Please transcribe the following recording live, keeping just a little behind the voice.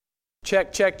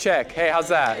Check, check, check. Hey, how's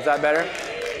that? Is that better?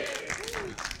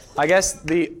 I guess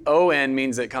the O-N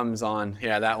means it comes on.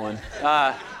 Yeah, that one.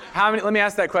 Let me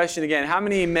ask that question again. How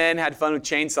many men had fun with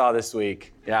Chainsaw this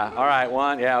week? Yeah, all right,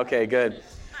 one. Yeah, okay, good.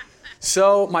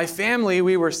 So my family,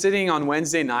 we were sitting on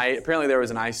Wednesday night. Apparently there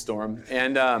was an ice storm.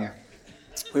 And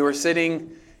we were sitting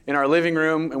in our living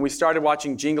room, and we started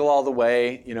watching Jingle All the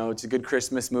Way. You know, it's a good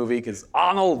Christmas movie because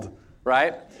Arnold,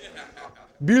 right?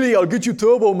 Billy, I'll get you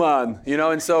Turbo Man. You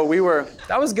know, and so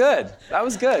that was good. That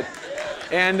was good.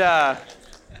 And I've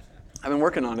been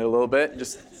working on it a little bit.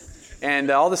 And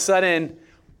all of a sudden,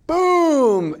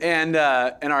 boom! And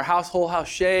our whole house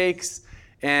shakes.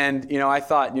 And, you know, I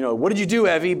thought, you know, what did you do,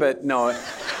 Evie? But no,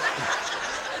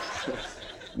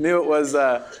 knew it was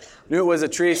a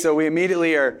tree. So we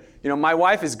immediately my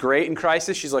wife is great in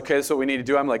crisis. She's like, okay, that's what we need to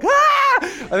do. I'm like, ah!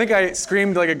 I think I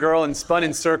screamed like a girl and spun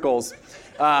in circles.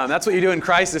 That's what you do in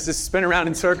crisis, is spin around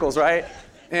in circles, right?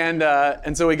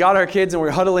 And so we got our kids and we're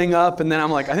huddling up, and then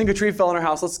I'm like, I think a tree fell in our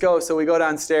house. Let's go. So we go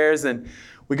downstairs and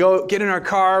we go get in our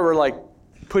car. We're like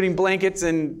putting blankets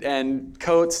and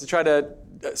coats to try to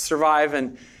survive,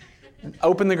 and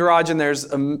open the garage, and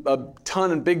there's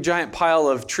a big giant pile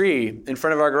of tree in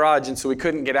front of our garage, and so we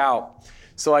couldn't get out.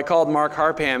 So I called Mark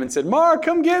Harpham and said, Mark,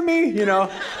 come get me, you know.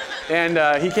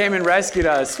 And he came and rescued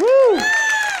us. Woo!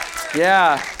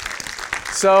 Yeah.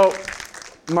 So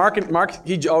Mark,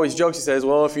 he always jokes. He says,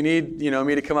 well, if you need,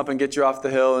 me to come up and get you off the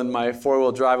hill in my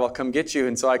 4-wheel drive, I'll come get you.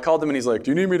 And so I called him, and he's like,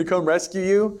 do you need me to come rescue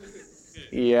you?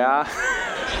 Yeah.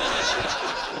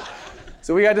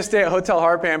 So we got to stay at Hotel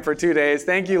Harpham for 2 days.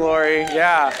 Thank you, Lori.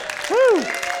 Yeah. Woo!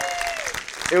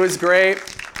 It was great.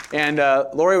 And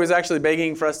Lori was actually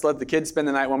begging for us to let the kids spend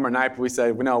the night one more night, but we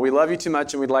said, no, we love you too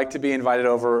much, and we'd like to be invited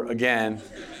over again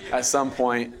at some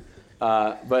point.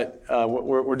 But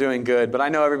we're doing good. But I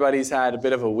know everybody's had a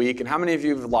bit of a week. And how many of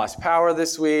you have lost power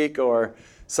this week or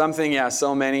something? Yeah,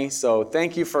 so many. So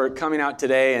thank you for coming out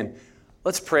today, and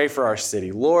let's pray for our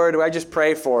city. Lord, I just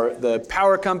pray for the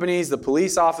power companies, the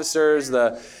police officers,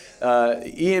 the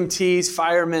EMTs,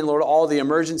 firemen, Lord, all the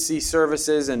emergency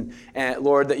services, and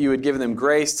Lord, that you would give them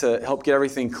grace to help get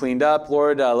everything cleaned up.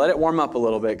 Lord, let it warm up a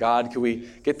little bit, God. Could we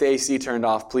get the AC turned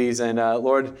off, please? And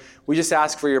Lord, we just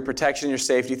ask for your protection and your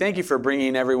safety. Thank you for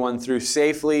bringing everyone through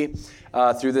safely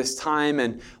through this time.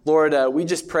 And Lord, we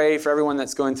just pray for everyone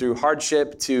that's going through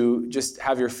hardship to just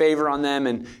have your favor on them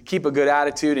and keep a good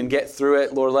attitude and get through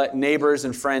it. Lord, let neighbors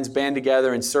and friends band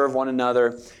together and serve one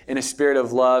another in a spirit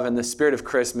of love and the spirit of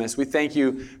Christmas. We thank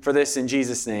you for this in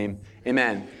Jesus' name.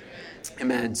 Amen.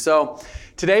 Amen. So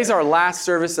today's our last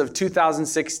service of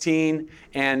 2016.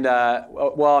 And,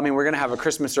 we're going to have a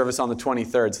Christmas service on the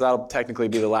 23rd, so that'll technically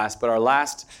be the last. But our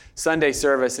last Sunday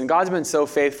service, and God's been so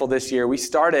faithful this year. We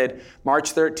started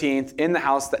March 13th in the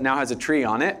house that now has a tree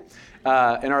on it, in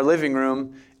our living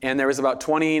room. And there was about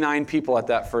 29 people at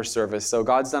that first service. So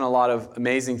God's done a lot of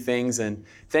amazing things, and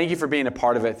thank you for being a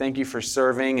part of it. Thank you for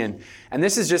serving. And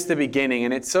this is just the beginning.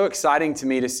 And it's so exciting to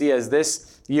me to see as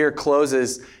this year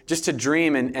closes, just to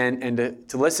dream and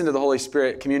to listen to the Holy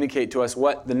Spirit communicate to us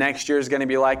what the next year is going to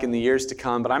be like in the years to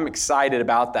come. But I'm excited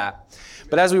about that.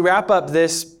 But as we wrap up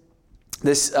this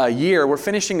year, we're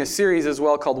finishing a series as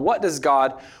well called What Does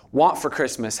God Want for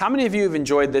Christmas? How many of you have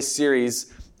enjoyed this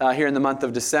series here in the month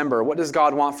of December? What does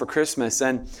God want for Christmas?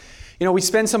 And, we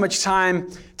spend so much time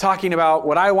talking about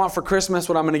what I want for Christmas,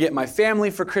 what I'm going to get my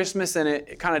family for Christmas, and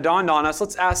it kind of dawned on us,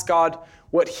 let's ask God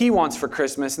what He wants for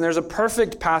Christmas. And there's a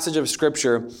perfect passage of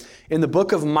Scripture in the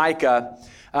book of Micah.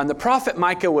 The prophet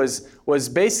Micah was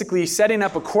basically setting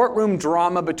up a courtroom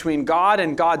drama between God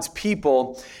and God's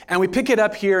people. And we pick it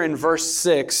up here in verse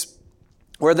 6,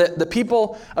 where the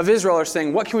people of Israel are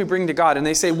saying, what can we bring to God? And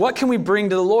they say, what can we bring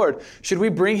to the Lord? Should we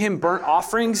bring Him burnt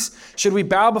offerings? Should we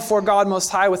bow before God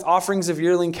Most High with offerings of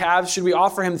yearling calves? Should we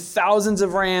offer Him thousands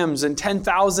of rams and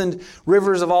 10,000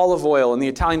 rivers of olive oil? And the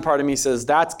Italian part of me says,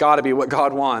 that's got to be what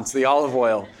God wants, the olive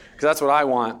oil, because that's what I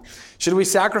want. Should we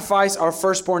sacrifice our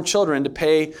firstborn children to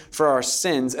pay for our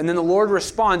sins? And then the Lord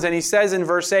responds, and He says in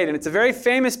verse 8, and it's a very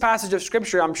famous passage of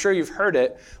Scripture, I'm sure you've heard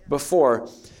it before.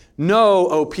 Know,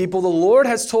 O people, the Lord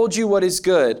has told you what is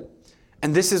good,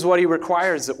 and this is what He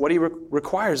requires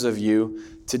of you,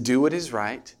 to do what is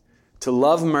right, to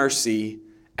love mercy,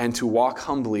 and to walk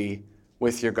humbly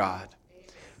with your God.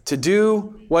 To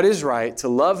do what is right, to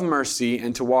love mercy,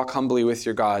 and to walk humbly with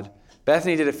your God.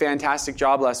 Bethany did a fantastic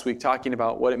job last week talking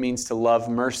about what it means to love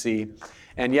mercy.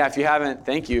 And yeah, if you haven't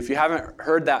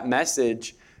heard that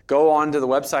message, go on to the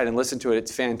website and listen to it.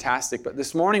 It's fantastic. But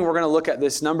this morning we're going to look at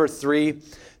this number 3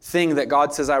 thing that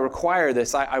God says, I require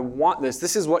this. I want this.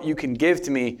 This is what you can give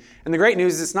to me. And the great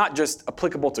news is it's not just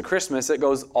applicable to Christmas. It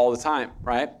goes all the time,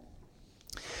 right?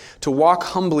 to walk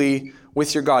humbly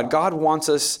with your God. God wants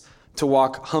us to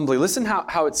walk humbly. Listen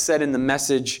how it's said in the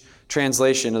Message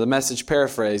translation or the Message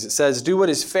paraphrase. It says, do what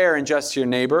is fair and just to your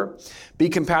neighbor. Be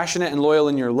compassionate and loyal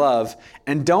in your love.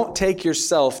 And don't take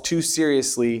yourself too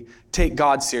seriously. Take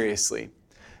God seriously.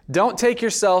 Don't take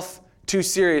yourself too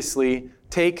seriously.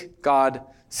 Take God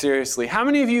seriously. How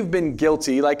many of you have been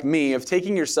guilty, like me, of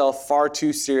taking yourself far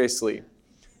too seriously?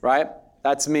 Right?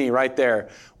 That's me right there.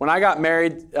 When I got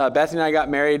married, Bethany and I got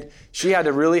married, she had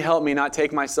to really help me not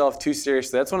take myself too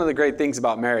seriously. That's one of the great things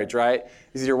about marriage, right?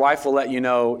 Is your wife will let you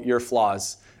know your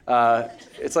flaws.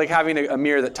 It's like having a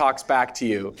mirror that talks back to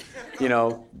you. You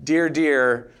know,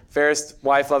 dear, fairest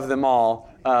wife of them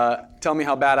all, tell me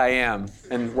how bad I am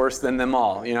and worse than them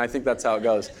all. You know, I think that's how it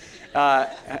goes.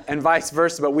 And vice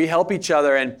versa, but we help each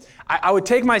other. And I would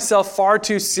take myself far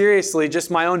too seriously,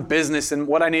 just my own business and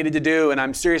what I needed to do. And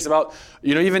I'm serious about,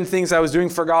 you know, even things I was doing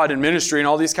for God and ministry and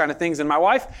all these kind of things. And my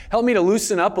wife helped me to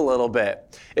loosen up a little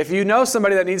bit. If you know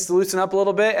somebody that needs to loosen up a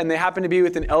little bit and they happen to be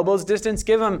within elbow's distance,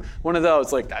 give them one of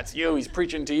those. Like, that's you. He's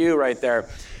preaching to you right there.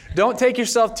 Don't take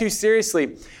yourself too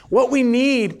seriously. What we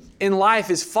need in life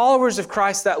is followers of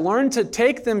Christ that learn to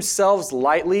take themselves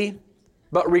lightly,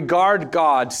 but regard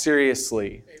God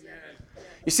seriously.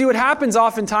 You see, what happens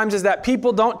oftentimes is that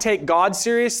people don't take God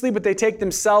seriously, but they take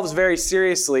themselves very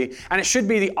seriously. And it should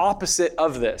be the opposite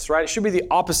of this, right? It should be the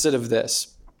opposite of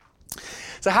this.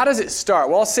 So how does it start?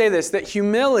 Well, I'll say this, that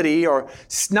humility, or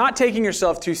not taking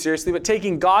yourself too seriously, but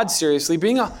taking God seriously,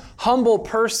 being a humble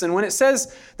person, when it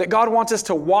says that God wants us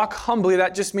to walk humbly,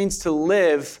 that just means to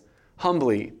live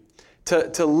humbly.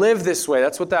 To live this way.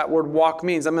 That's what that word walk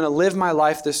means. I'm going to live my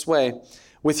life this way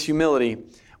with humility.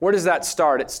 Where does that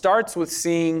start? It starts with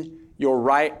seeing your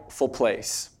rightful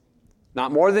place.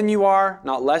 Not more than you are,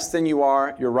 not less than you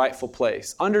are, your rightful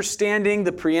place. Understanding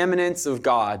the preeminence of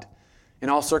God in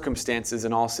all circumstances,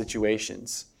 in all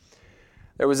situations.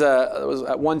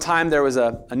 At one time there was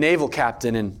a naval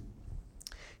captain, and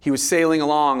he was sailing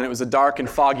along, and it was a dark and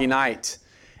foggy night.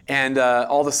 And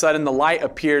all of a sudden the light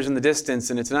appears in the distance,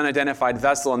 and it's an unidentified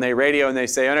vessel, and they radio and they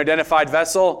say, "Unidentified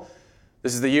vessel,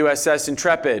 this is the USS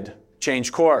Intrepid.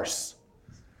 Change course."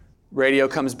 Radio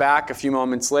comes back a few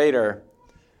moments later.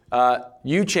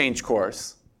 You change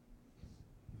course.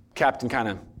 Captain kind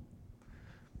of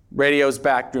radios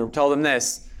back, tell them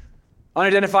this.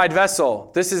 "Unidentified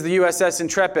vessel, this is the USS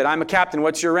Intrepid. I'm a captain.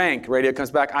 What's your rank?" Radio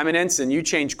comes back. "I'm an ensign. You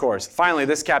change course." Finally,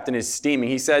 this captain is steaming.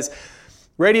 He says,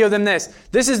 radio them this.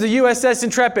 "This is the USS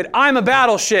Intrepid. I'm a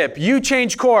battleship. You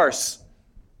change course."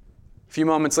 A few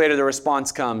moments later, the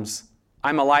response comes,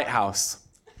 "I'm a lighthouse.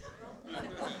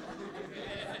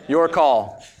 Your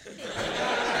call."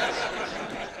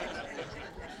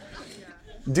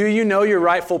 Do you know your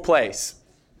rightful place?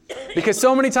 Because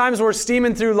so many times we're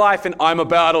steaming through life and I'm a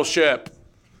battleship,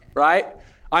 right?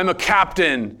 I'm a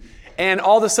captain. And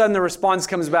all of a sudden the response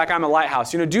comes back, "I'm a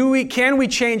lighthouse." You know, can we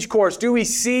change course? Do we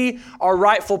see our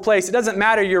rightful place? It doesn't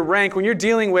matter your rank. When you're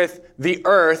dealing with the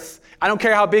earth, I don't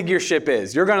care how big your ship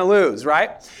is. You're going to lose,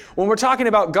 right? When we're talking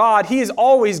about God, He is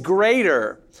always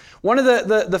greater. One of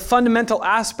the fundamental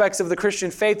aspects of the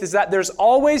Christian faith is that there's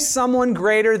always someone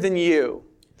greater than you.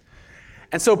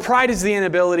 And so pride is the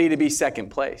inability to be second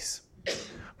place.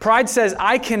 Pride says,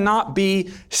 I cannot be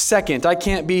second. I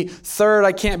can't be third.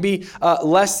 I can't be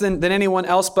less than anyone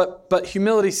else. But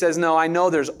humility says, no, I know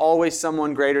there's always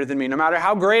someone greater than me. No matter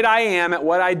how great I am at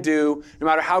what I do, no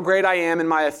matter how great I am in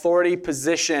my authority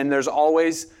position, there's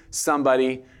always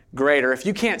somebody greater. If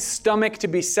you can't stomach to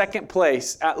be second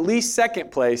place, at least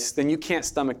second place, then you can't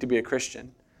stomach to be a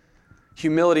Christian.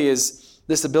 Humility is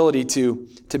this ability to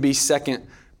be second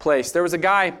place. There was a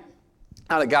guy,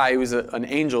 he was an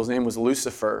angel. His name was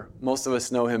Lucifer. Most of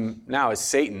us know him now as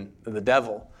Satan, the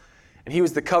devil. And he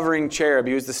was the covering cherub.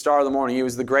 He was the star of the morning. He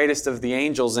was the greatest of the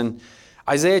angels. And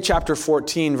Isaiah chapter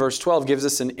 14, verse 12 gives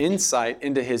us an insight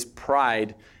into his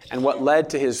pride and what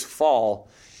led to his fall.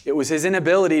 It was his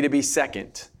inability to be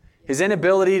second. His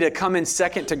inability to come in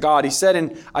second to God. He said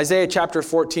in Isaiah chapter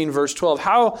 14, verse 12,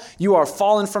 "How you are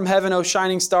fallen from heaven, O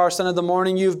shining star, son of the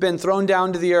morning. You've been thrown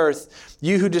down to the earth,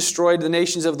 you who destroyed the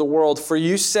nations of the world. For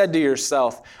you said to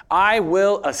yourself, I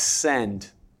will ascend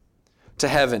to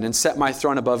heaven and set my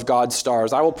throne above God's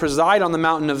stars. I will preside on the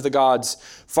mountain of the gods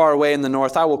far away in the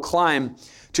north. I will climb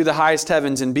to the highest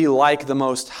heavens and be like the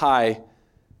Most High."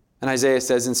 And Isaiah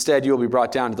says, instead, you will be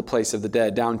brought down to the place of the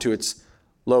dead, down to its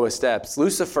lowest depths.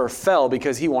 Lucifer fell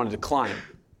because he wanted to climb.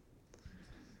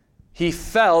 He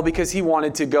fell because he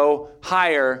wanted to go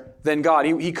higher than God.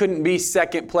 He couldn't be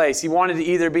second place. He wanted to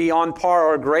either be on par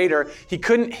or greater. He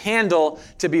couldn't handle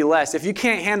to be less. If you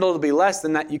can't handle to be less,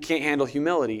 then that you can't handle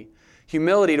humility.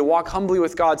 humility, to walk humbly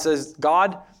with God, says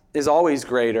God is always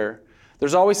greater.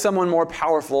 There's always someone more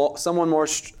powerful, someone more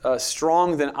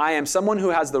strong than I am, someone who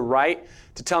has the right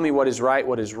to tell me what is right,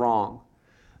 what is wrong.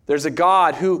 There's a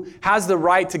God who has the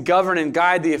right to govern and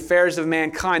guide the affairs of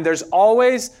mankind. There's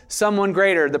always someone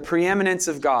greater, the preeminence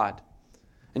of God.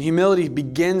 And humility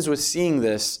begins with seeing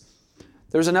this.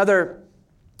 There's another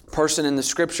person in the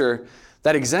Scripture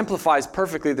that exemplifies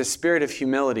perfectly the spirit of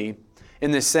humility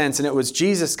in this sense, and it was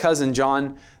Jesus' cousin,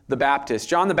 John the Baptist.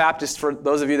 John the Baptist, for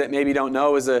those of you that maybe don't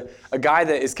know, is a guy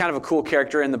that is kind of a cool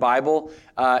character in the Bible.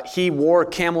 He wore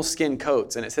camel skin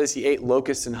coats, and it says he ate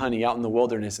locusts and honey out in the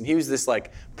wilderness, and he was this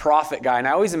like prophet guy, and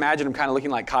I always imagine him kind of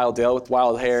looking like Kyle Dale with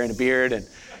wild hair and a beard, and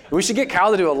we should get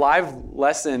Kyle to do a live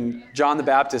lesson, John the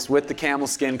Baptist, with the camel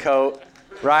skin coat,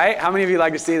 right? How many of you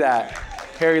like to see that?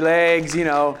 Hairy legs,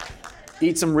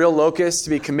 eat some real locusts to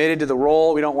be committed to the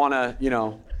role. We don't want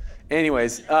to,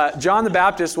 Anyways, John the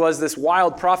Baptist was this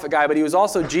wild prophet guy, but he was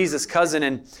also Jesus' cousin,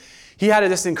 and he had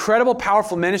this incredible,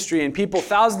 powerful ministry, and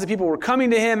thousands of people were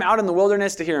coming to him out in the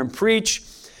wilderness to hear him preach.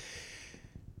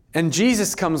 And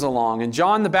Jesus comes along, and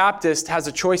John the Baptist has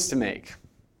a choice to make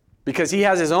because he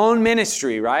has his own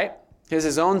ministry, right? He has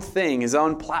his own thing, his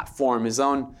own platform, his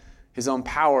own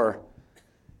power.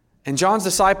 And John's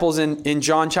disciples in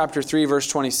John chapter 3, verse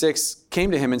 26,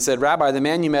 came to him and said, Rabbi, the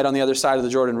man you met on the other side of the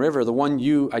Jordan River, the one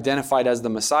you identified as the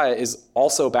Messiah, is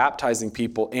also baptizing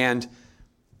people. And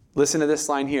listen to this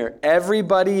line here.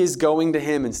 Everybody is going to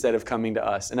him instead of coming to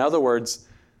us. In other words,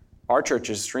 our church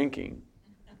is shrinking.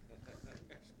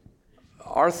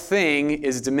 Our thing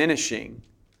is diminishing.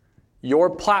 Your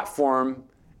platform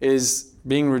is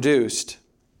being reduced.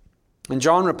 And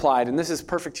John replied, and this is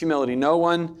perfect humility, no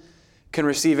one can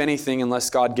receive anything unless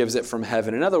God gives it from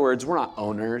heaven. In other words, we're not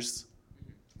owners.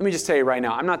 Let me just tell you right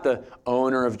now, I'm not the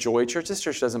owner of Joy Church. This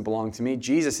church doesn't belong to me.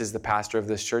 Jesus is the pastor of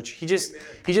this church. He just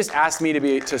asked me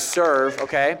to serve,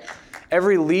 okay?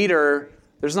 Every leader,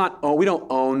 we don't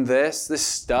own this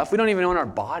stuff. We don't even own our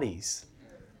bodies,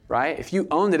 right? If you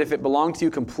owned it, if it belonged to you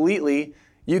completely,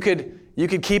 you could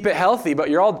keep it healthy, but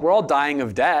we're all dying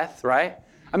of death, right?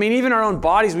 I mean, even our own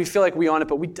bodies, we feel like we own it,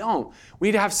 but we don't. We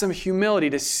need to have some humility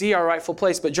to see our rightful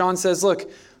place. But John says, look,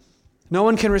 no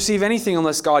one can receive anything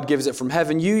unless God gives it from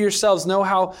heaven. You yourselves know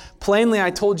how plainly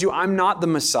I told you I'm not the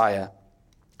Messiah.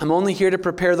 I'm only here to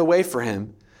prepare the way for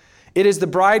him. It is the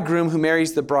bridegroom who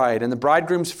marries the bride, and the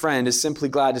bridegroom's friend is simply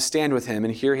glad to stand with him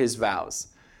and hear his vows.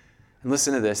 And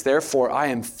listen to this. Therefore, I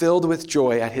am filled with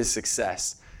joy at his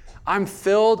success. I'm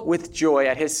filled with joy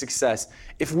at his success.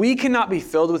 If we cannot be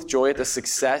filled with joy at the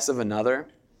success of another,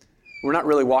 we're not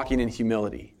really walking in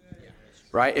humility,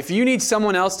 right? If you need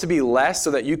someone else to be less so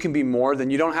that you can be more,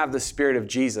 then you don't have the Spirit of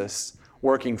Jesus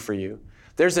working for you.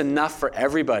 There's enough for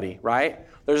everybody, right?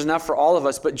 There's enough for all of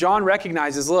us. But John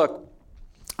recognizes, look,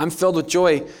 I'm filled with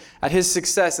joy at his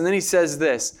success. And then he says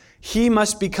this, he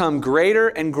must become greater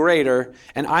and greater,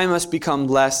 and I must become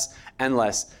less and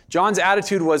less. John's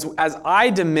attitude was, as I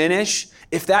diminish,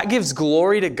 if that gives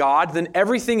glory to God, then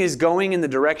everything is going in the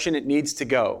direction it needs to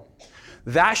go.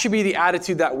 That should be the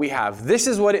attitude that we have. This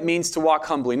is what it means to walk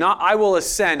humbly. Not, I will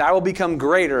ascend, I will become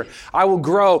greater, I will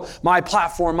grow my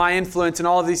platform, my influence, and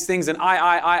all of these things, and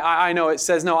I know. It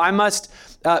says, no, I must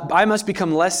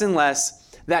become less and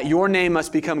less, that your name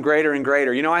must become greater and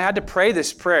greater. I had to pray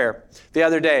this prayer the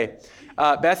other day.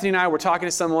 Bethany and I were talking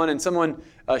to someone, and someone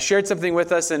shared something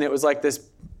with us, and it was like this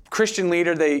Christian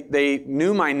leader, they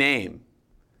knew my name.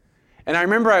 And I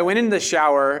remember I went into the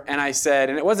shower and I said,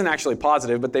 and it wasn't actually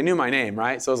positive, but they knew my name,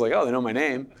 right? So I was like, oh, they know my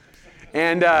name.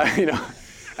 And, and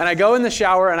I go in the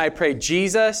shower and I pray,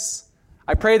 Jesus,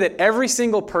 I pray that every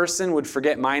single person would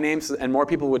forget my name and more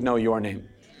people would know your name.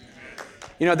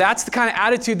 That's the kind of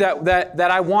attitude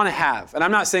that I want to have. And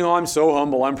I'm not saying, oh, I'm so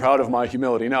humble, I'm proud of my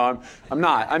humility. No, I'm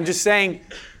not. I'm just saying,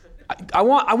 I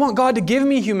want God to give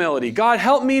me humility. God,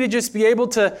 help me to just be able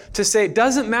to say, it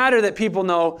doesn't matter that people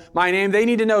know my name. They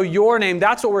need to know your name.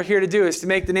 That's what we're here to do, is to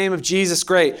make the name of Jesus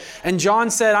great. And John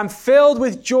said, I'm filled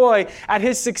with joy at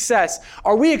his success.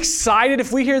 Are we excited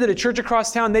if we hear that a church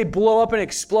across town, they blow up and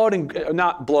explode? And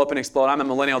not blow up and explode. I'm a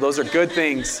millennial. Those are good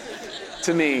things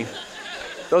to me.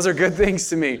 Those are good things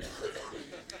to me.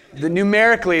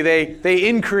 Numerically, they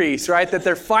increase, right? That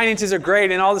their finances are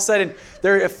great, and all of a sudden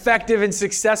they're effective and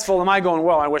successful. Am I going,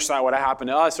 well, I wish that would have happened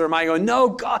to us? Or am I going, no,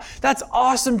 God, that's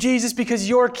awesome, Jesus, because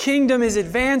your kingdom is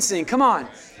advancing. Come on.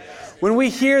 When we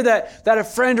hear that a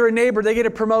friend or a neighbor, they get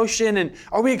a promotion, and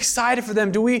are we excited for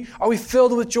them? Are we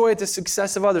filled with joy at the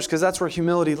success of others? Because that's where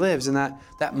humility lives, in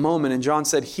that moment. And John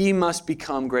said, he must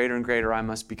become greater and greater. I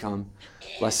must become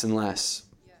less and less.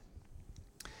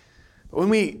 When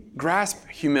we grasp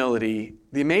humility,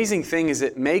 the amazing thing is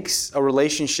it makes a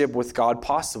relationship with God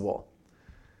possible.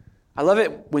 I love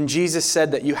it when Jesus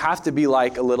said that you have to be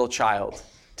like a little child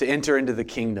to enter into the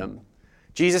kingdom.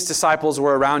 Jesus' disciples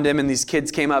were around him, and these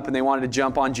kids came up and they wanted to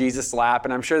jump on Jesus' lap,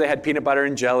 and I'm sure they had peanut butter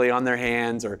and jelly on their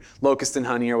hands or locust and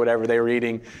honey or whatever they were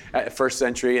eating at first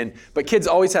century. But kids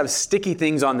always have sticky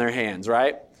things on their hands,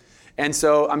 right? And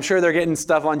so I'm sure they're getting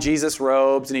stuff on Jesus'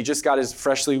 robes, and he just got his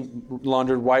freshly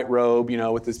laundered white robe,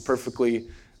 with his perfectly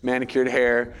manicured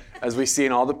hair, as we see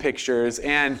in all the pictures.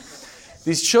 And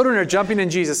these children are jumping in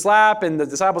Jesus' lap, and the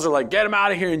disciples are like, get them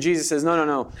out of here. And Jesus says,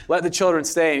 no, let the children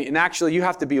stay. And actually, you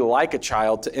have to be like a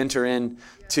child to enter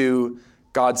into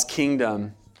God's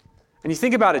kingdom. And you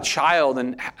think about a child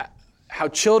and how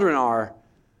children are,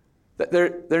 that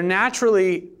they're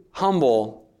naturally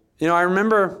humble. I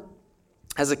remember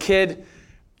as a kid,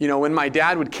 when my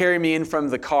dad would carry me in from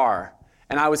the car,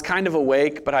 and I was kind of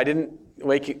awake, but I didn't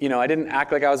wake, I didn't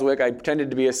act like I was awake. I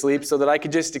pretended to be asleep so that I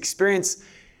could just experience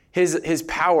his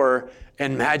power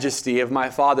and majesty of my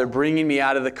father bringing me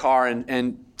out of the car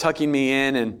and tucking me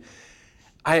in. And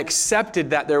I accepted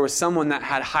that there was someone that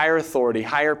had higher authority,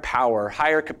 higher power,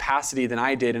 higher capacity than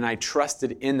I did, and I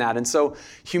trusted in that. And so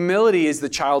humility is the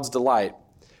child's delight,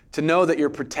 to know that you're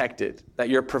protected, that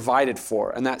you're provided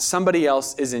for, and that somebody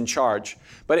else is in charge.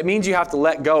 But it means you have to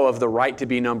let go of the right to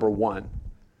be number one.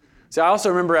 So I also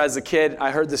remember as a kid,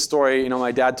 I heard this story,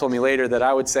 my dad told me later that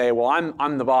I would say, well,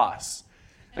 I'm the boss.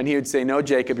 And he would say, no,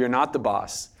 Jacob, you're not the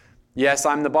boss. Yes,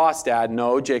 I'm the boss, Dad.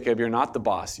 No, Jacob, you're not the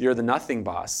boss. You're the nothing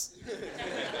boss.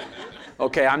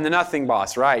 Okay, I'm the nothing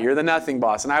boss. Right, you're the nothing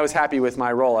boss. And I was happy with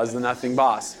my role as the nothing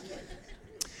boss.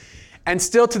 And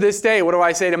still to this day, what do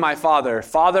I say to my father?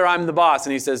 Father, I'm the boss.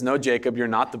 And he says, no, Jacob, you're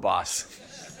not the boss.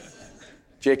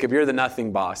 Jacob, you're the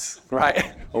nothing boss,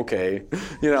 right? Okay.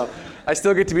 I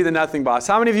still get to be the nothing boss.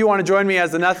 How many of you want to join me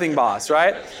as the nothing boss,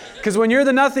 right? Because when you're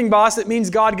the nothing boss, it means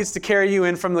God gets to carry you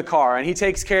in from the car, and he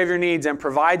takes care of your needs and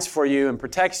provides for you and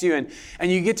protects you,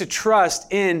 and you get to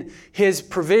trust in his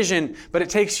provision, but it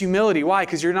takes humility. Why?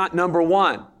 Because you're not number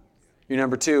one. You're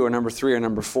number two or number three or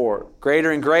number four.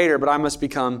 Greater and greater, but I must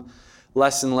become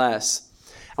less and less.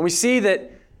 And we see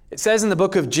that it says in the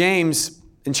book of James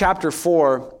in chapter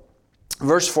 4,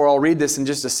 verse 4, I'll read this in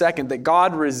just a second, that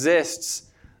God resists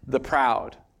the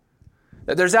proud.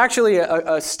 That there's actually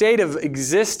a state of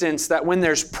existence that when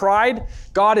there's pride,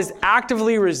 God is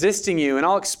actively resisting you. And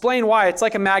I'll explain why. It's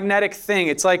like a magnetic thing.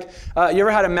 It's like, you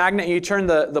ever had a magnet and you turn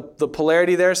the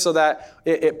polarity there so that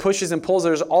it pushes and pulls?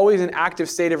 There's always an active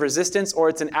state of resistance, or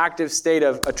it's an active state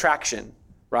of attraction,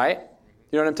 right?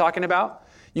 You know what I'm talking about?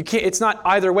 You can't. It's not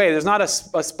either way. There's not a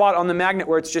spot on the magnet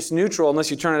where it's just neutral unless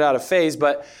you turn it out of phase,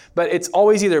 but it's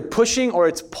always either pushing or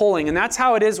it's pulling. And that's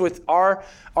how it is with our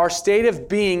state of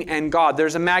being and God.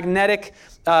 There's a magnetic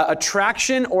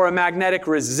attraction or a magnetic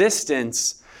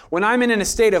resistance. When I'm in a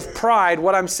state of pride,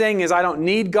 what I'm saying is I don't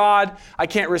need God. I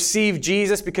can't receive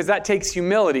Jesus because that takes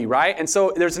humility, right? And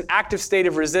so there's an active state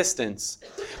of resistance.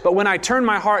 But when I turn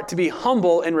my heart to be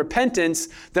humble in repentance,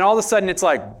 then all of a sudden it's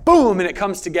like boom, and it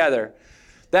comes together.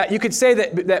 That you could say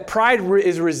that pride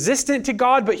is resistant to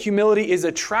God, but humility is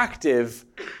attractive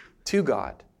to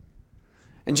God.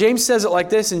 And James says it like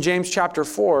this in James chapter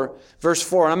 4, verse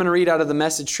 4. And I'm going to read out of the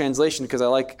Message translation because I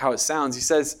like how it sounds. He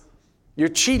says, you're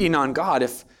cheating on God.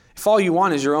 If all you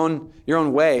want is your own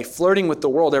way, flirting with the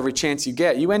world every chance you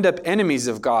get, you end up enemies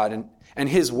of God and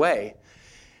his way.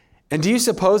 And do you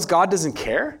suppose God doesn't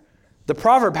care? The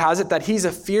proverb has it that he's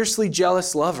a fiercely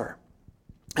jealous lover.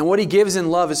 And what he gives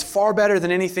in love is far better than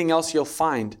anything else you'll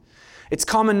find. It's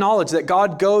common knowledge that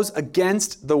God goes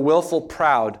against the willful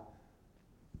proud.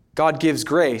 God gives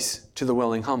grace to the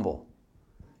willing humble.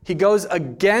 He goes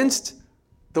against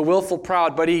the willful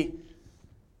proud, but he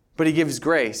gives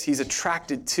grace. He's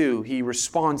attracted to, he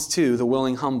responds to the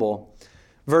willing humble.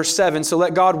 Verse 7, so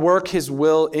let God work his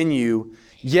will in you.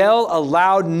 Yell a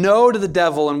loud no to the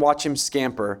devil and watch him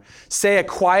scamper. Say a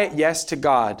quiet yes to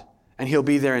God, and he'll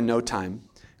be there in no time.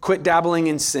 Quit dabbling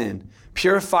in sin.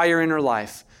 Purify your inner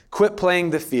life. Quit playing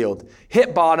the field.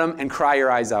 Hit bottom and cry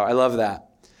your eyes out. I love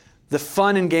that. The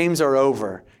fun and games are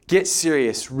over. Get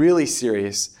serious, really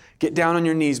serious. Get down on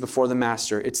your knees before the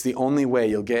Master. It's the only way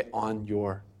you'll get on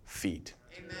your feet.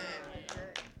 Amen.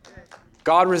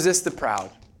 God resists the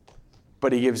proud,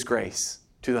 but he gives grace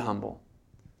to the humble.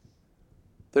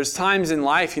 There's times in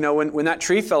life, when that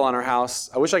tree fell on our house,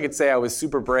 I wish I could say I was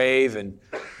super brave and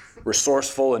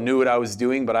resourceful and knew what I was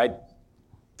doing, but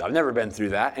I've never been through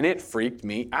that, and it freaked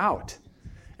me out.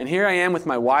 And here I am with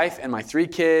my wife and my 3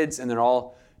 kids, and they're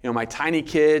all, my tiny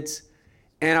kids,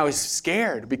 and I was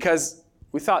scared because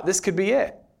we thought this could be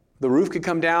it. The roof could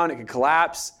come down, it could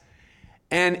collapse.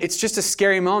 And it's just a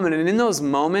scary moment. And in those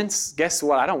moments, guess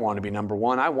what? I don't want to be number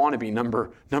 1. I want to be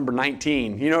number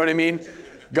 19. You know what I mean?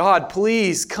 God,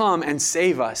 please come and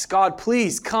save us. God,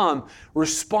 please come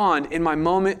respond in my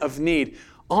moment of need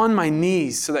on my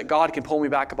knees so that God can pull me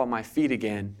back up on my feet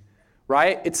again.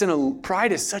 Right?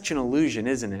 Pride is such an illusion,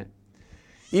 isn't it?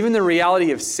 Even the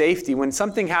reality of safety, when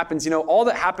something happens, all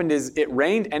that happened is it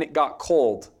rained and it got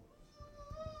cold.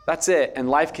 That's it. And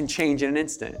life can change in an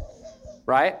instant.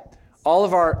 Right? All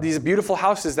of these beautiful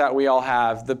houses that we all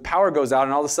have, the power goes out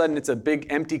and all of a sudden it's a big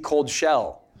empty cold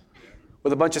shell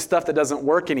with a bunch of stuff that doesn't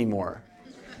work anymore,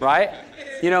 right?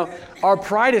 Our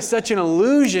pride is such an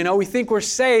illusion. We think we're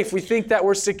safe. We think that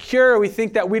we're secure. We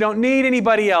think that we don't need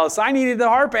anybody else. I needed the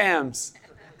Harpams.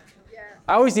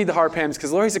 I always need the Harpams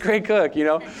because Lori's a great cook,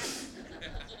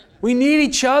 We need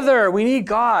each other. We need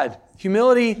God.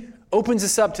 Humility opens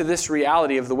us up to this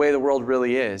reality of the way the world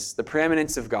really is, the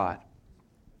preeminence of God.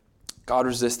 God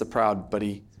resists the proud, but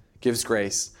he gives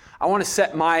grace. I want to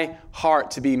set my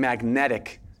heart to be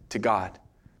magnetic to God,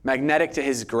 magnetic to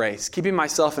his grace, keeping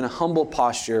myself in a humble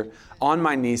posture on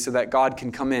my knees so that God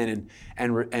can come in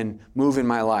and move in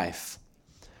my life.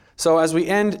 So as we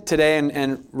end today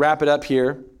and wrap it up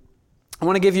here, I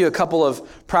want to give you a couple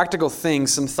of practical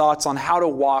things, some thoughts on how to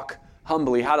walk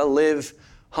humbly, how to live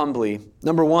humbly.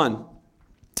 Number 1,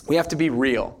 we have to be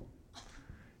real.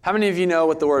 How many of you know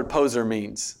what the word poser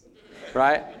means?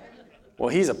 Right? Well,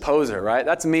 he's a poser, right?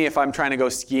 That's me if I'm trying to go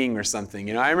skiing or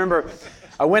something. I remember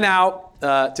I went out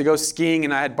to go skiing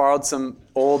and I had borrowed some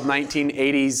old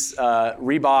 1980s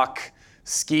Reebok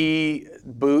ski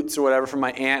boots or whatever from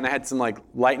my aunt. And I had some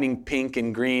lightning pink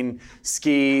and green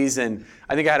skis. And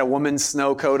I think I had a woman's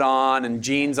snow coat on and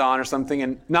jeans on or something.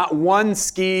 And not one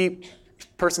ski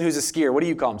person who's a skier, what do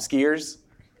you call them, skiers?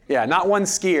 Yeah, not one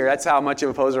skier. That's how much of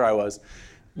a poser I was.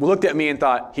 Looked at me and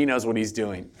thought, he knows what he's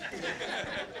doing.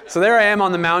 So there I am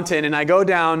on the mountain, and I go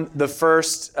down the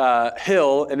first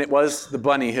hill, and it was the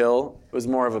bunny hill. It was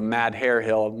more of a mad hare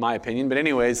hill, in my opinion. But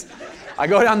anyways, I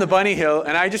go down the bunny hill,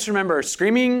 and I just remember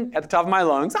screaming at the top of my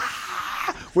lungs,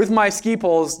 with my ski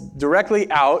poles directly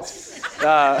out.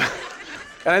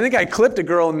 And I think I clipped a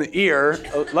girl in the ear.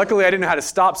 Luckily, I didn't know how to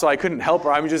stop, so I couldn't help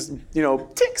her. I'm just,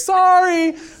 tick,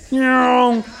 sorry.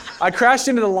 I crashed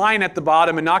into the line at the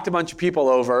bottom and knocked a bunch of people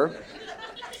over.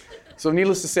 So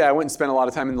needless to say, I went and spent a lot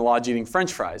of time in the lodge eating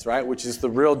French fries, right? Which is the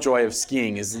real joy of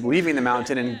skiing, is leaving the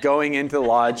mountain and going into the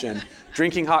lodge and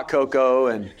drinking hot cocoa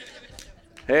and,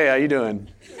 hey, how you doing?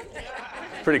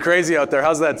 Pretty crazy out there.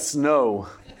 How's that snow?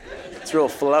 It's real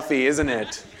fluffy, isn't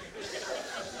it?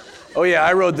 Oh yeah,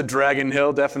 I rode the Dragon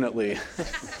Hill, definitely.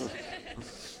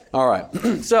 All right,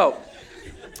 so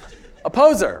a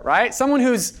poser, right? Someone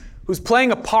who's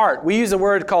playing a part. We use a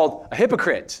word called a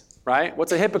hypocrite, right?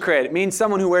 What's a hypocrite? It means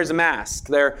someone who wears a mask.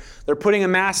 They're putting a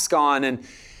mask on, and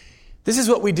this is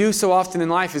what we do so often in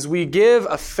life, is we give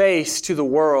a face to the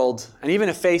world and even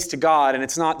a face to God, and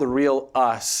it's not the real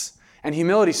us. And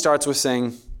humility starts with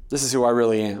saying, this is who I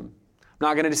really am.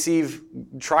 I'm not going to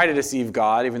try to deceive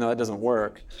God, even though that doesn't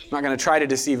work. I'm not going to try to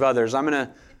deceive others. I'm going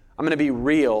to be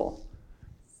real.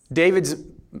 David's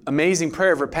amazing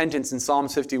prayer of repentance in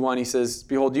Psalms 51, he says,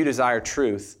 behold, you desire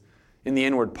truth in the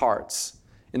inward parts.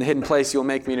 In the hidden place, you'll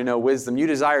make me to know wisdom. You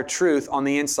desire truth on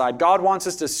the inside. God wants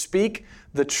us to speak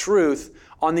the truth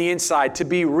on the inside, to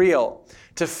be real,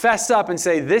 to fess up and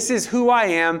say, this is who I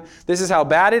am. This is how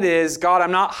bad it is. God,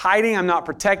 I'm not hiding. I'm not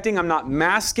protecting. I'm not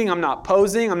masking. I'm not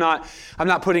posing. I'm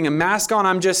not putting a mask on.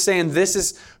 I'm just saying, this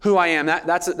is who I am.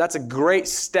 That's a great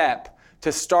step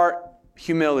to start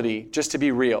humility, just to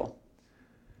be real.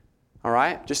 All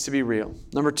right? Just to be real.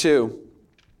 Number 2,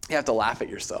 you have to laugh at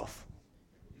yourself.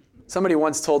 Somebody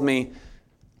once told me,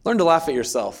 learn to laugh at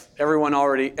yourself. Everyone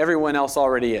else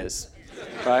already is.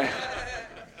 Right?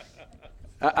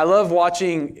 I love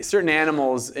watching certain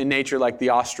animals in nature, like the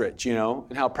ostrich,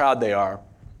 and how proud they are.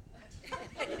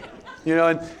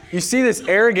 And you see this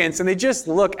arrogance, and they just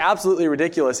look absolutely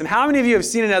ridiculous. And how many of you have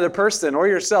seen another person or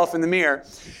yourself in the mirror,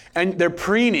 and they're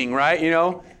preening, right?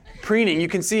 Preening. You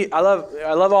can see, I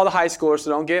love all the high schoolers,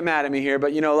 so don't get mad at me here,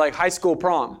 but like high school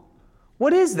prom.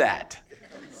 What is that?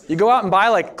 You go out and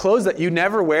buy clothes that you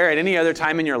never wear at any other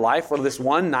time in your life for this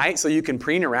one night so you can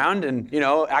preen around and,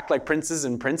 act like princes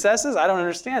and princesses? I don't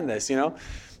understand this,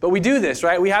 But we do this,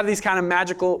 right? We have these kind of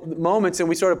magical moments and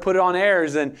we sort of put it on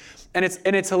airs and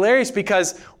it's hilarious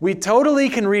because we totally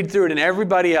can read through it in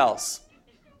everybody else.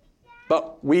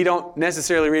 But we don't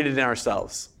necessarily read it in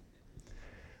ourselves.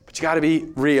 But you got to be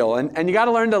real and you got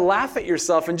to learn to laugh at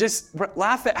yourself and just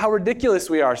laugh at how ridiculous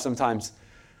we are sometimes.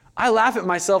 I laugh at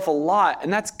myself a lot,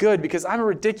 and that's good because I'm a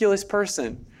ridiculous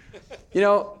person.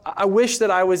 I wish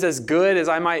that I was as good as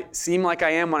I might seem like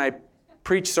I am when I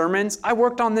preach sermons. I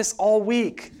worked on this all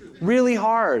week, really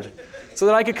hard, so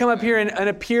that I could come up here and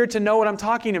appear to know what I'm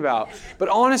talking about. But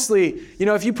honestly,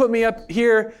 if you put me up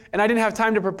here and I didn't have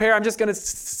time to prepare, I'm just going to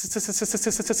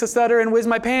stutter and whiz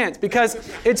my pants because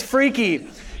it's freaky.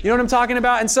 You know what I'm talking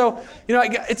about? And so,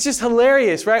 it's just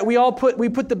hilarious, right? We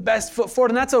put the best foot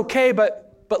forward, and that's okay, but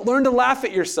learn to laugh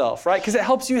at yourself, right? Because it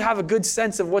helps you have a good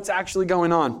sense of what's actually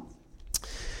going on.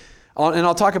 And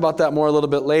I'll talk about that more a little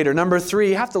bit later. Number 3,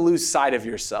 you have to lose sight of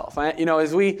yourself.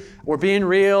 As we're being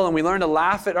real and we learn to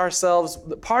laugh at ourselves,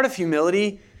 part of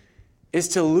humility is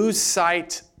to lose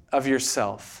sight of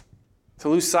yourself. To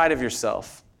lose sight of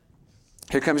yourself.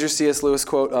 Here comes your C.S. Lewis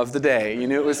quote of the day. You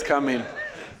knew it was coming.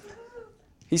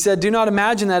 He said, "Do not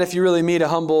imagine that if you really meet a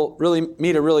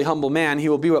really humble man, he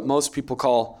will be what most people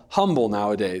call humble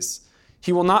nowadays.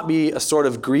 He will not be a sort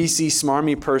of greasy,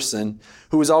 smarmy person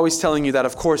who is always telling you that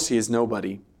of course he is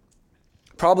nobody.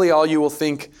 Probably all you will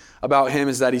think about him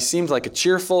is that he seems like a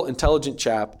cheerful, intelligent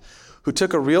chap who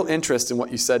took a real interest in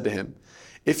what you said to him.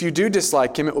 If you do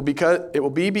dislike him, it will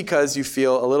be because you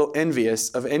feel a little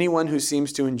envious of anyone who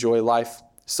seems to enjoy life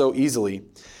so easily.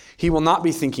 He will not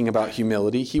be thinking about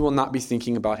humility. He will not be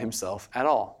thinking about himself at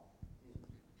all."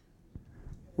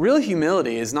 Real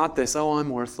humility is not this, "Oh, I'm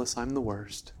worthless, I'm the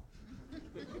worst.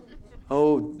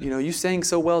 Oh, you sang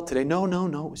so well today." No,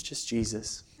 it was just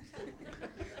Jesus.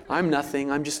 "I'm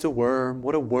nothing, I'm just a worm.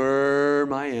 What a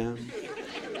worm I am."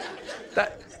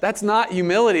 That's not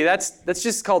humility.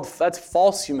 That's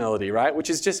false humility, right? Which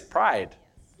is just pride.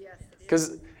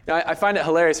 Because I find it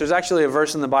hilarious. There's actually a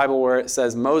verse in the Bible where it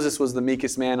says Moses was the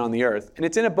meekest man on the earth. And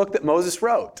it's in a book that Moses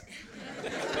wrote.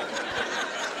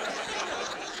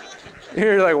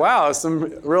 You're like, wow,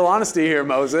 some real honesty here,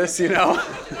 Moses,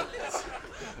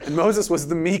 And Moses was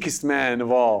the meekest man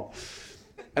of all.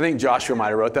 I think Joshua might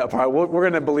have wrote that part. We're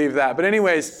going to believe that. But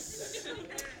anyways,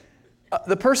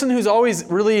 the person who's always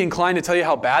really inclined to tell you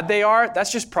how bad they are,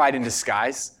 that's just pride in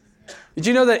disguise. Did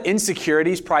you know that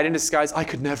insecurity is pride in disguise? I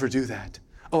could never do that.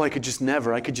 Oh, I could just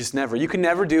never. You can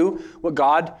never do what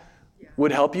God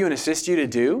would help you and assist you to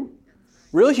do.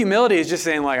 Real humility is just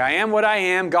saying, I am what I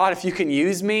am. God, if you can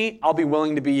use me, I'll be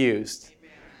willing to be used.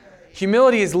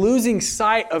 Humility is losing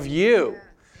sight of you.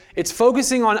 It's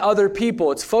focusing on other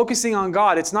people. It's focusing on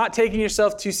God. It's not taking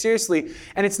yourself too seriously.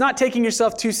 And it's not taking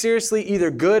yourself too seriously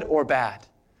either good or bad.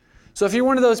 So if you're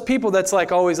one of those people that's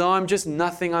always, I'm just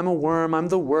nothing. I'm a worm. I'm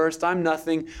the worst. I'm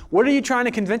nothing. What are you trying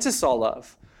to convince us all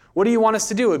of? What do you want us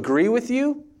to do? Agree with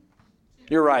you?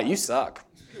 You're right. You suck.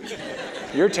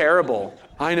 You're terrible.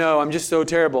 I know, I'm just so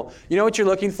terrible. You know what you're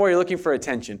looking for? You're looking for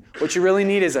attention. What you really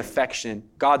need is affection,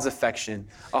 God's affection.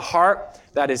 A heart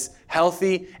that is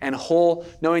healthy and whole,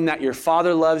 knowing that your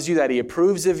Father loves you, that He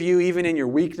approves of you, even in your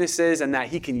weaknesses, and that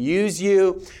He can use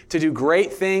you to do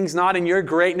great things, not in your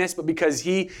greatness, but because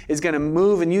He is going to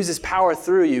move and use His power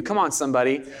through you. Come on,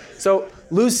 somebody. So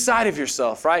lose sight of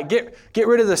yourself, right? Get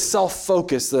rid of the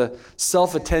self-focus, the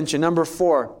self-attention. Number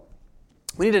 4,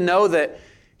 we need to know that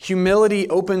humility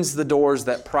opens the doors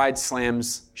that pride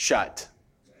slams shut.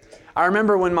 I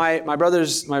remember when my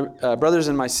brothers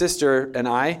and my sister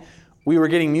and we were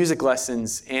getting music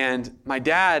lessons, and my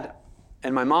dad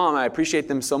and my mom, I appreciate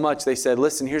them so much, they said,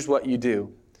 listen, here's what you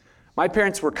do. My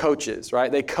parents were coaches,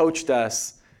 right? They coached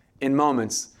us in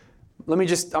moments. I'm going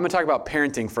to talk about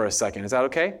parenting for a second. Is that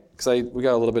okay? Because we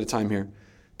got a little bit of time here.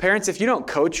 Parents, if you don't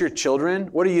coach your children,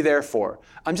 what are you there for?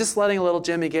 I'm just letting little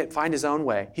Jimmy find his own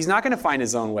way. He's not going to find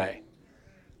his own way,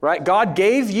 right? God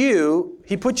gave you,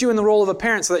 He put you in the role of a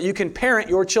parent so that you can parent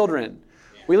your children.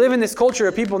 We live in this culture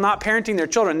of people not parenting their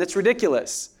children. That's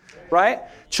ridiculous, right?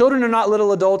 Children are not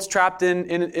little adults trapped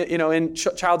in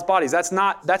child's bodies. That's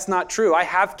not true. I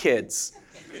have kids.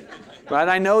 Right?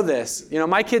 I know this.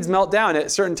 My kids melt down at a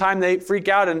certain time. They freak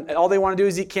out, and all they want to do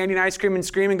is eat candy and ice cream and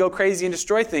scream and go crazy and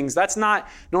destroy things. That's not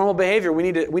normal behavior. We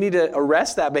need to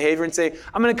arrest that behavior and say,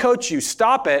 I'm going to coach you.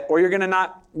 Stop it, or you're going to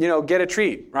not, get a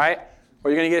treat, right?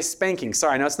 Or you're going to get a spanking.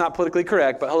 Sorry, I know it's not politically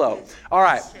correct, but hello. All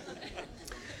right.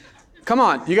 Come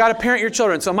on, you got to parent your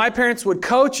children. So my parents would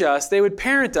coach us. They would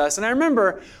parent us. And I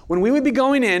remember when we would be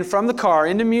going in from the car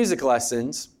into music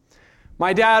lessons,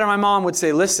 my dad or my mom would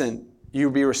say, listen, you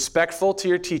be respectful to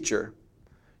your teacher.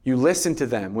 You listen to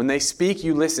them. When they speak,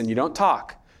 you listen. You don't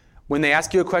talk. When they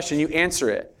ask you a question, you answer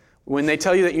it. When they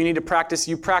tell you that you need to practice,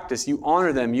 you practice. You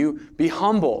honor them. You be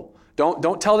humble.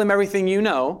 Don't tell them everything you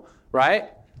know,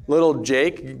 right? Little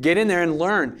Jake, get in there and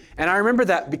learn. And I remember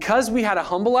that because we had a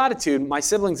humble attitude, my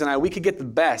siblings and I, we could get the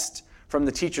best from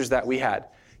the teachers that we had.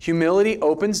 Humility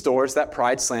opens doors that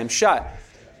pride slams shut.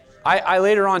 I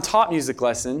later on taught music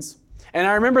lessons. And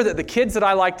I remember that the kids that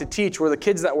I liked to teach were the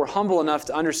kids that were humble enough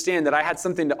to understand that I had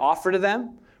something to offer to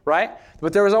them, right?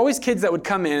 But there was always kids that would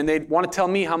come in and they'd want to tell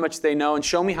me how much they know and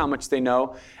show me how much they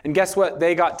know. And guess what?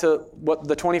 They got to what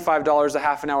the $25 a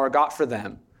half an hour got for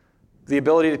them. The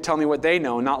ability to tell me what they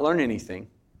know and not learn anything.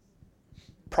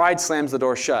 Pride slams the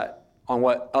door shut on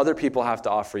what other people have to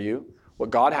offer you, what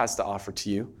God has to offer to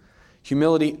you.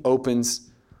 Humility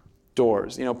opens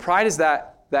doors. Pride is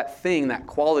that thing, that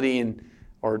quality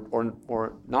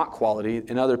or not quality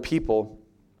in other people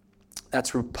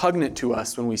that's repugnant to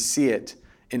us when we see it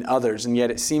in others, and yet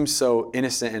it seems so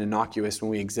innocent and innocuous when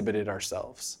we exhibit it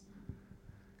ourselves.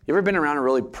 You ever been around a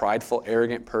really prideful,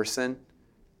 arrogant person,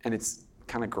 and it's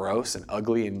kind of gross and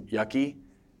ugly and yucky?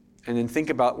 And then think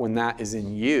about when that is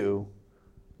in you,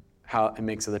 how it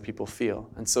makes other people feel.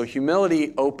 And so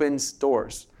humility opens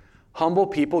doors. Humble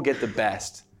people get the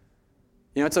best.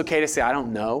 It's okay to say, I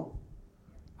don't know.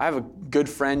 I have a good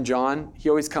friend, John. He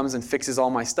always comes and fixes all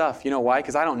my stuff. You know why?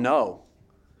 Because I don't know.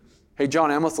 Hey,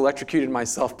 John, I almost electrocuted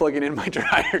myself plugging in my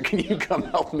dryer. Can you come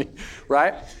help me?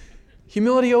 Right?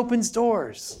 Humility opens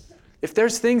doors. If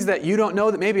there's things that you don't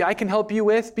know that maybe I can help you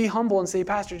with, be humble and say,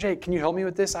 Pastor Jake, can you help me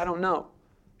with this? I don't know.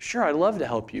 Sure, I'd love to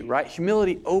help you, right?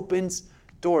 Humility opens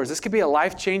doors. This could be a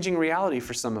life-changing reality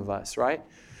for some of us, right?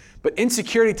 But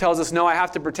insecurity tells us, no, I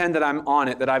have to pretend that I'm on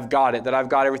it, that I've got it, that I've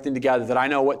got everything together, that I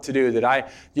know what to do,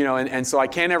 that and so I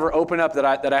can't ever open up that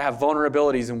I have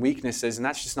vulnerabilities and weaknesses, and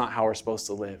that's just not how we're supposed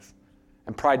to live.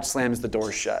 And pride slams the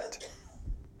door shut.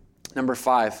 Number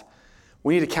 5,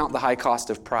 we need to count the high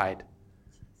cost of pride.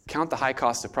 Count the high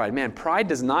cost of pride. Man,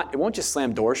 pride it won't just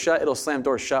slam doors shut, it'll slam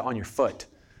doors shut on your foot.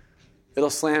 It'll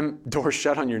slam doors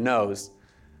shut on your nose.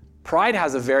 Pride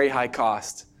has a very high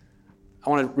cost. I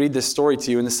want to read this story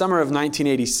to you. In the summer of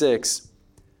 1986,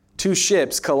 2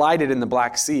 ships collided in the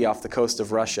Black Sea off the coast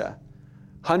of Russia.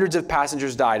 Hundreds of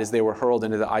passengers died as they were hurled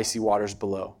into the icy waters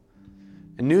below.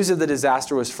 And news of the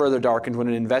disaster was further darkened when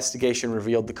an investigation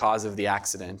revealed the cause of the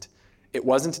accident. It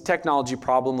wasn't a technology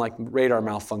problem like radar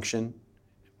malfunction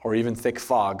or even thick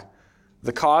fog.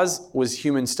 The cause was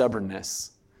human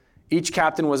stubbornness. Each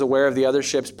captain was aware of the other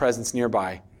ship's presence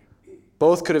nearby.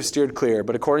 Both could have steered clear,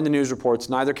 but according to news reports,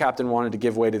 neither captain wanted to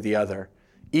give way to the other.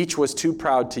 Each was too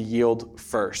proud to yield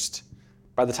first.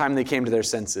 By the time they came to their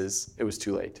senses, it was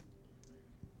too late.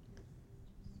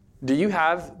 Do you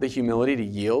have the humility to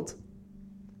yield?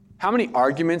 How many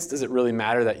arguments does it really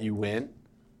matter that you win?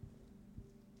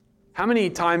 How many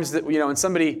times that, when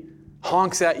somebody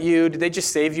honks at you, did they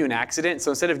just save you an accident?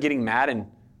 So instead of getting mad and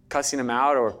cussing them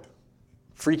out or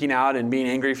freaking out and being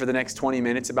angry for the next 20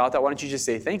 minutes about that, why don't you just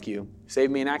say, thank you,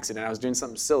 saved me an accident, I was doing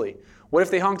something silly. What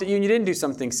if they honked at you and you didn't do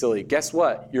something silly? Guess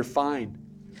what? You're fine.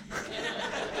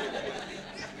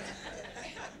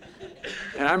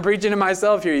 And I'm preaching to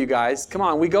myself here, you guys. Come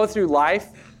on, we go through life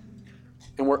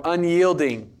and we're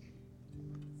unyielding.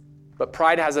 But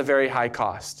pride has a very high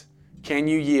cost. Can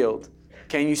you yield?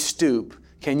 Can you stoop?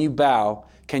 Can you bow?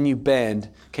 Can you bend?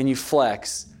 Can you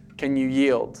flex? Can you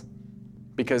yield?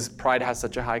 Because pride has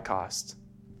such a high cost.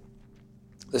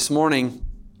 This morning,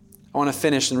 I want to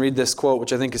finish and read this quote,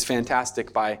 which I think is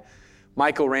fantastic, by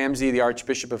Michael Ramsey, the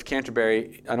Archbishop of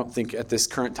Canterbury. I don't think at this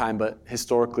current time, but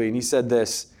historically. And he said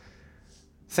this: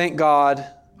 thank God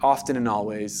often and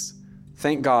always.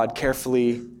 Thank God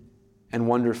carefully and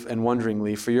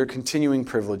wonderingly for your continuing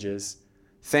privileges.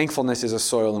 Thankfulness is a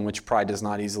soil in which pride does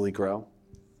not easily grow.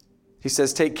 He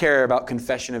says, take care about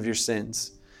confession of your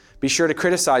sins. Be sure to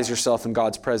criticize yourself in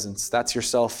God's presence. That's your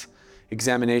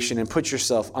self-examination, and put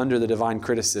yourself under the divine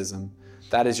criticism.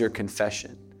 That is your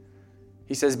confession.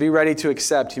 He says, be ready to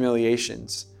accept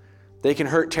humiliations. They can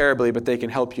hurt terribly, but they can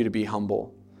help you to be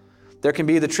humble. There can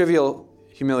be the trivial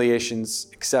humiliations,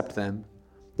 accept them.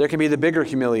 There can be the bigger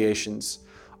humiliations.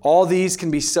 All these can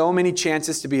be so many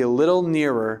chances to be a little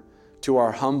nearer to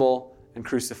our humble and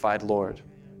crucified Lord.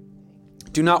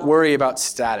 Do not worry about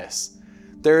status.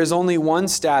 There is only one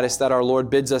status that our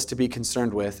Lord bids us to be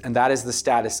concerned with, and that is the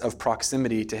status of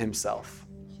proximity to Himself.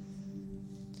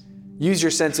 Use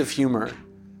your sense of humor.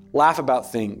 Laugh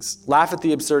about things. Laugh at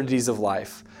the absurdities of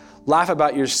life. Laugh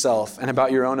about yourself and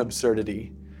about your own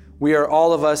absurdity. We are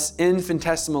all of us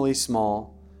infinitesimally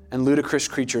small and ludicrous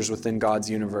creatures within God's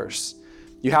universe.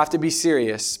 You have to be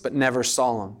serious, but never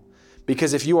solemn.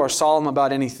 Because if you are solemn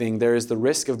about anything, there is the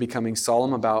risk of becoming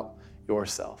solemn about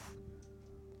yourself.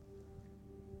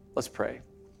 Let's pray.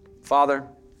 Father,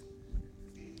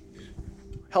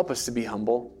 help us to be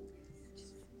humble.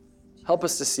 Help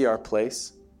us to see our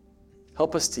place.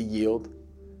 Help us to yield.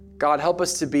 God, help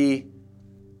us to be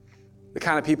the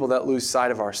kind of people that lose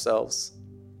sight of ourselves.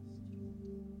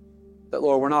 That,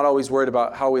 Lord, we're not always worried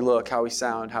about how we look, how we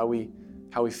sound, how we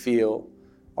how we feel?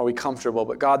 Are we comfortable?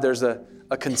 But God, there's a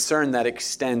concern that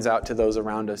extends out to those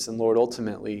around us. And Lord,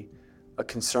 ultimately, a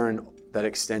concern that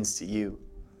extends to you.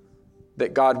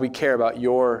 That God, we care about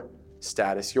your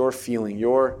status, your feeling,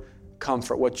 your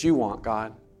comfort, what you want,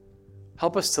 God.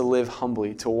 Help us to live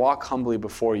humbly, to walk humbly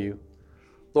before you.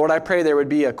 Lord, I pray there would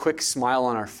be a quick smile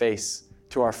on our face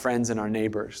to our friends and our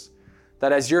neighbors.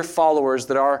 That as your followers,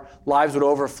 that our lives would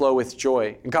overflow with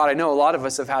joy. And God, I know a lot of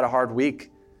us have had a hard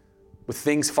week with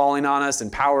things falling on us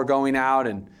and power going out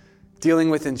and dealing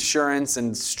with insurance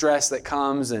and stress that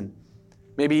comes and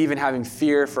maybe even having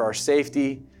fear for our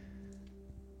safety.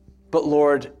 But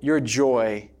Lord, your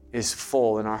joy is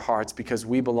full in our hearts because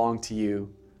we belong to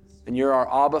you. And you're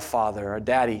our Abba Father, our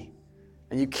Daddy.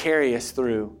 And you carry us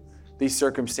through these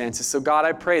circumstances. So God,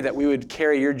 I pray that we would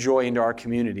carry your joy into our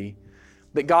community.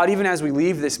 That God, even as we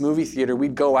leave this movie theater,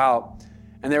 we'd go out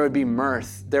and there would be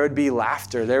mirth, there would be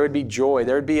laughter, there would be joy,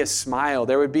 there would be a smile,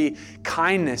 there would be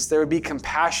kindness, there would be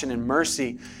compassion and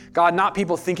mercy. God, not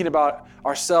people thinking about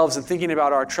ourselves and thinking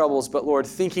about our troubles, but Lord,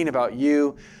 thinking about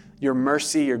you, your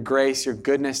mercy, your grace, your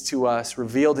goodness to us,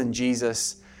 revealed in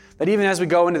Jesus. That even as we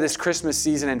go into this Christmas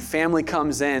season and family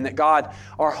comes in, that God,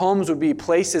 our homes would be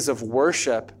places of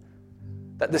worship.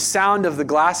 That the sound of the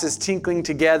glasses tinkling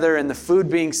together and the food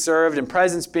being served and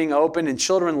presents being opened and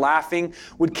children laughing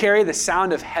would carry the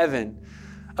sound of heaven,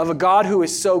 of a God who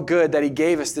is so good that he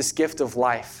gave us this gift of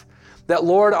life. That,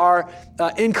 Lord, our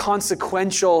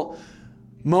inconsequential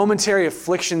momentary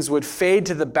afflictions would fade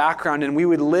to the background and we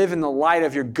would live in the light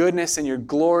of your goodness and your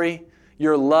glory,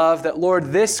 your love. That,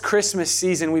 Lord, this Christmas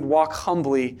season we'd walk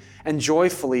humbly and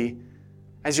joyfully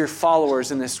as your followers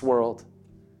in this world.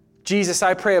 Jesus,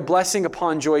 I pray a blessing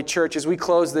upon Joy Church as we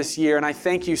close this year, and I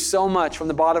thank you so much from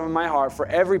the bottom of my heart for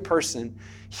every person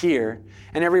here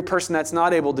and every person that's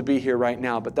not able to be here right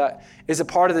now, but that is a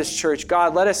part of this church.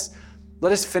 God, let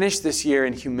us finish this year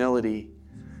in humility,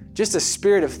 just a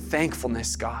spirit of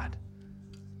thankfulness, God.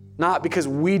 Not because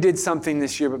we did something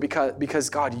this year, but because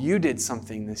God, you did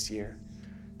something this year.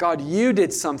 God, you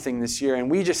did something this year, and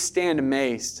we just stand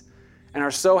amazed and are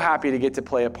so happy to get to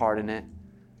play a part in it.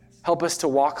 Help us to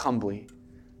walk humbly,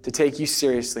 to take you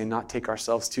seriously and not take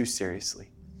ourselves too seriously.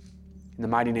 In the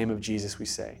mighty name of Jesus we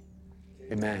say,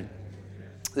 amen.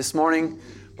 This morning,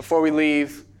 before we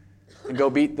leave and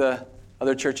go beat the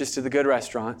other churches to the good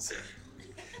restaurants,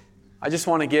 I just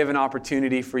want to give an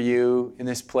opportunity for you in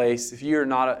this place. If you're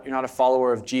not a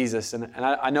follower of Jesus, and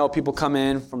I know people come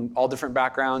in from all different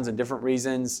backgrounds and different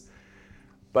reasons,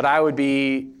 but I would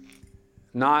be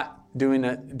not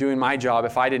doing my job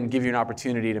if I didn't give you an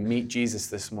opportunity to meet Jesus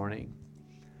this morning.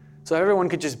 So everyone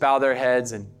could just bow their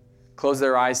heads and close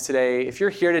their eyes today. If you're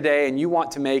here today and you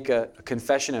want to make a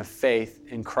confession of faith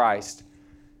in Christ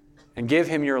and give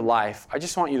him your life, I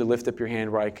just want you to lift up your hand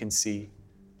where I can see.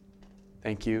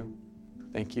 Thank you.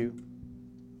 Thank you.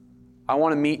 I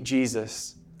want to meet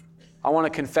Jesus. I want to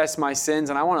confess my sins,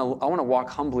 and I want to walk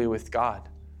humbly with God.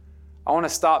 I want to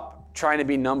stop trying to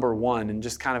be number one and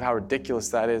just kind of how ridiculous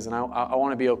that is. And I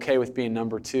want to be okay with being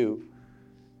number two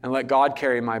and let God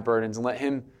carry my burdens and let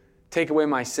him take away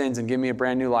my sins and give me a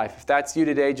brand new life. If that's you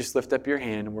today, just lift up your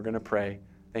hand and we're going to pray.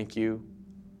 Thank you.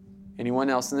 Anyone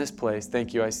else in this place?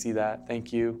 Thank you. I see that.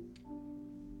 Thank you.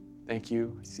 Thank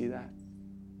you. I see that.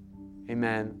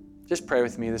 Amen. Just pray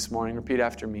with me this morning. Repeat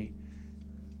after me.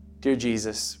 Dear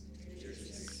Jesus,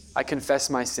 I confess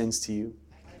my sins to you.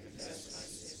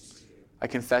 I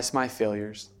confess my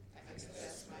failures,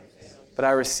 but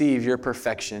I receive your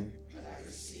perfection.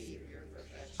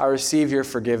 I receive your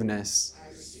forgiveness.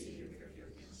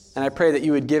 And I pray that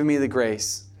you would give me the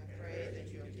grace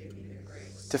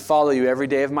to follow you every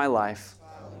day of my life.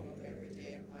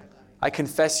 I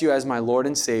confess you as my Lord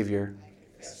and Savior.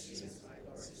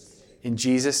 In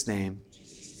Jesus' name,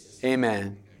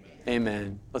 amen.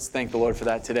 Amen. Let's thank the Lord for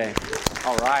that today.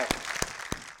 All right.